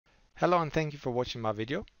Hello and thank you for watching my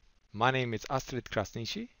video. My name is Astrid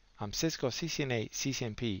Krasniqi. I'm Cisco CCNA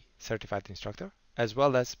CCNP certified instructor as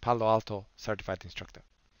well as Palo Alto certified instructor.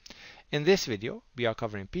 In this video, we are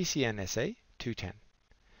covering PCNSA 210.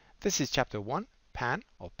 This is chapter 1, PAN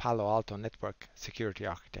or Palo Alto Network Security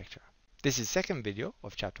Architecture. This is second video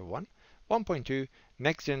of chapter 1, 1.2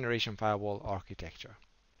 Next Generation Firewall Architecture.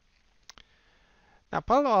 Now,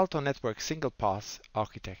 Palo Alto Network Singlepass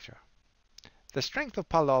Architecture. The strength of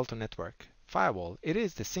Palo Alto Network Firewall, it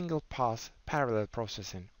is the Single Pass Parallel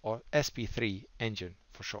Processing or SP3 engine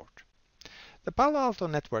for short. The Palo Alto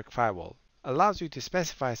Network Firewall allows you to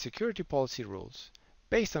specify security policy rules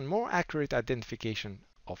based on more accurate identification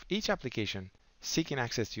of each application seeking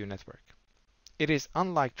access to your network. It is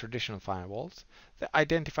unlike traditional firewalls that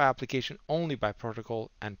identify application only by protocol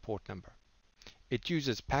and port number. It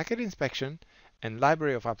uses packet inspection and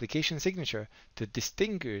library of application signature to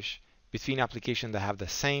distinguish between applications that have the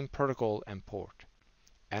same protocol and port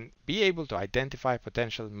and be able to identify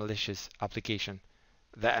potential malicious applications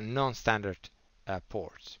that are non-standard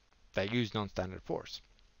ports, that use non-standard ports.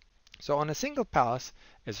 So on a single pass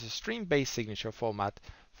is a stream-based signature format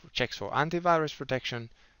for checks for antivirus protection,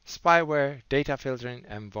 spyware, data filtering,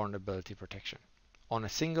 and vulnerability protection on a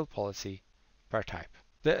single policy per type.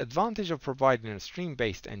 The advantage of providing a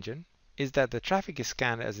stream-based engine is that the traffic is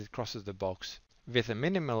scanned as it crosses the box with a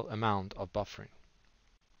minimal amount of buffering.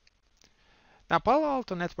 Now, Palo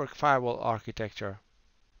Alto Network Firewall Architecture,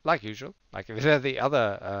 like usual, like with the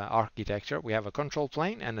other architecture, we have a control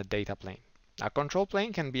plane and a data plane. Now, control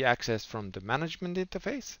plane can be accessed from the management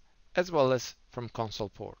interface as well as from console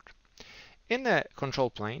port. In the control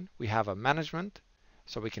plane, we have a management,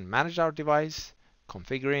 so we can manage our device,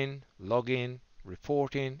 configuring, logging,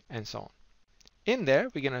 reporting, and so on. In there,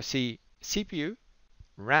 we're going to see CPU,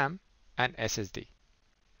 RAM, and SSD.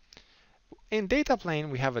 In data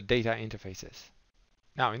plane, we have a data interfaces.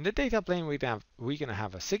 Now, in the data plane, we're going to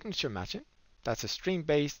have a signature matching. That's a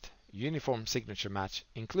stream-based uniform signature match,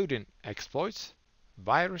 including exploits,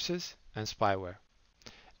 viruses, and spyware,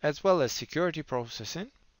 as well as security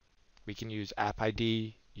processing. We can use app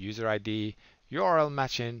ID, user ID, URL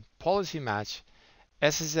matching, policy match,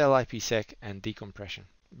 SSL IPsec, and decompression.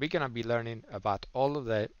 We're going to be learning about all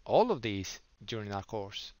of these during our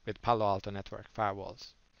course with Palo Alto Network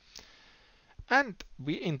Firewalls. And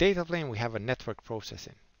in data plane, we have a network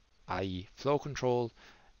processing, i.e. flow control,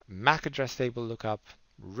 MAC address table lookup,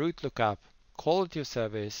 route lookup, quality of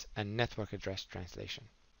service, and network address translation.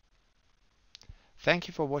 Thank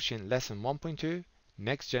you for watching lesson 1.2,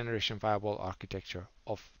 Next Generation Firewall Architecture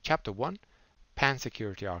of chapter 1, PAN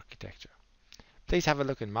Security Architecture. Please have a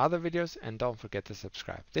look in my other videos and don't forget to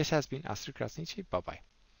subscribe. This has been Astrid Krasniqi. Bye-bye.